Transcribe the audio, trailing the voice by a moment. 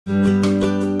Hi,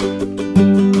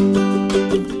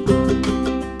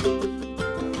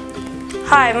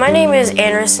 my name is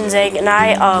Anderson Zeg, and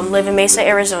I live in Mesa,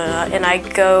 Arizona, and I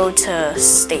go to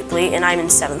Stapley, and I'm in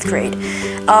 7th grade.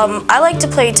 I like to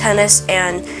play tennis,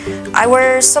 and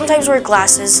I sometimes wear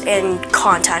glasses and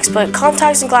contacts, but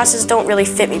contacts and glasses don't really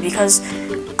fit me because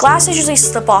glasses usually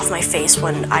slip off my face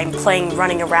when I'm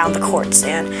running around the courts,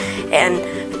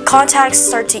 and contacts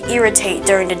start to irritate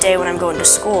during the day when I'm going to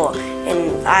school,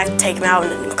 and I have to take them out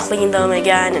and clean them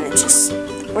again, and it's just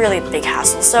really a big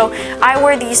hassle. So I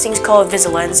wear these things called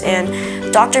Visilens,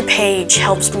 and Dr. Page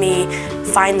helps me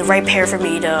find the right pair for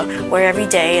me to wear every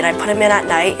day, and I put them in at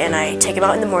night and I take them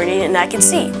out in the morning and I can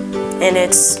see, and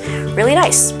it's really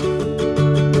nice.